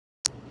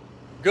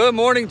Good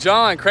morning,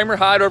 John. Cramer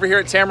Hyde over here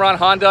at Tameron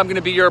Honda. I'm going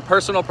to be your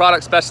personal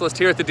product specialist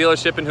here at the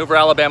dealership in Hoover,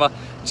 Alabama.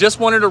 Just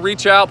wanted to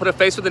reach out, put a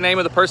face with the name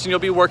of the person you'll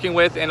be working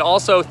with, and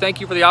also thank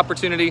you for the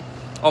opportunity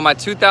on my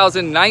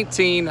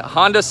 2019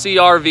 Honda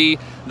CR-V,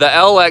 the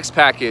LX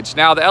package.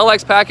 Now, the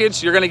LX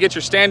package, you're going to get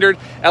your standard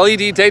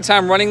LED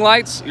daytime running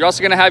lights. You're also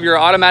going to have your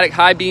automatic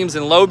high beams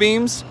and low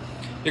beams.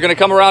 You're going to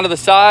come around to the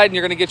side and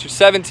you're going to get your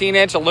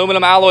 17-inch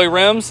aluminum alloy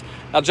rims.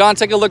 Now, John,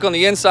 take a look on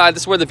the inside.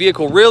 This is where the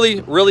vehicle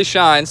really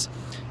shines.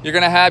 You're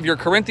going to have your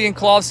Corinthian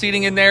cloth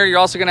seating in there. You're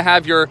also going to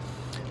have your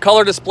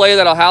color display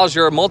that'll house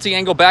your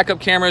multi-angle backup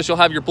cameras. You'll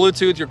have your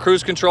Bluetooth, your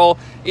cruise control,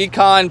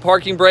 econ,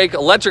 parking brake,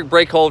 electric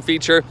brake hold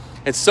feature.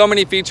 It's so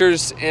many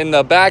features in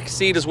the back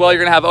seat as well. You're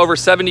going to have over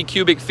 70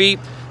 cubic feet.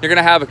 You're going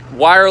to have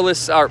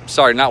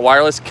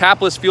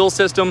capless fuel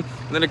system.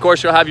 And then, of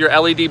course, you'll have your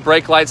LED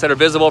brake lights that are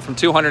visible from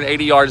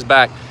 280 yards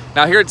back.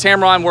 Now, here at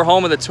Tameron, we're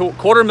home with a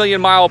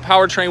 250,000-mile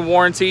powertrain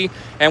warranty,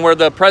 and we're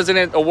the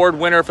President Award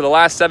winner for the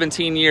last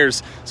 17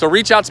 years. So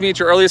reach out to me at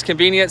your earliest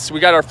convenience. We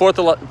got our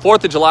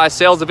 4th of July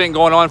sales event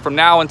going on from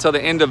now until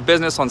the end of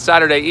business on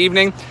Saturday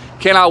evening.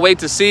 Cannot wait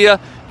to see you.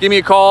 Give me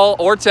a call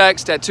or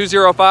text at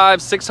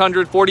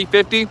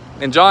 205-600-4050.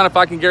 And John, if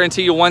I can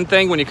guarantee you one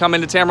thing, when you come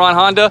into Tameron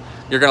Honda,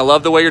 you're going to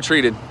love the way you're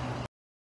treated.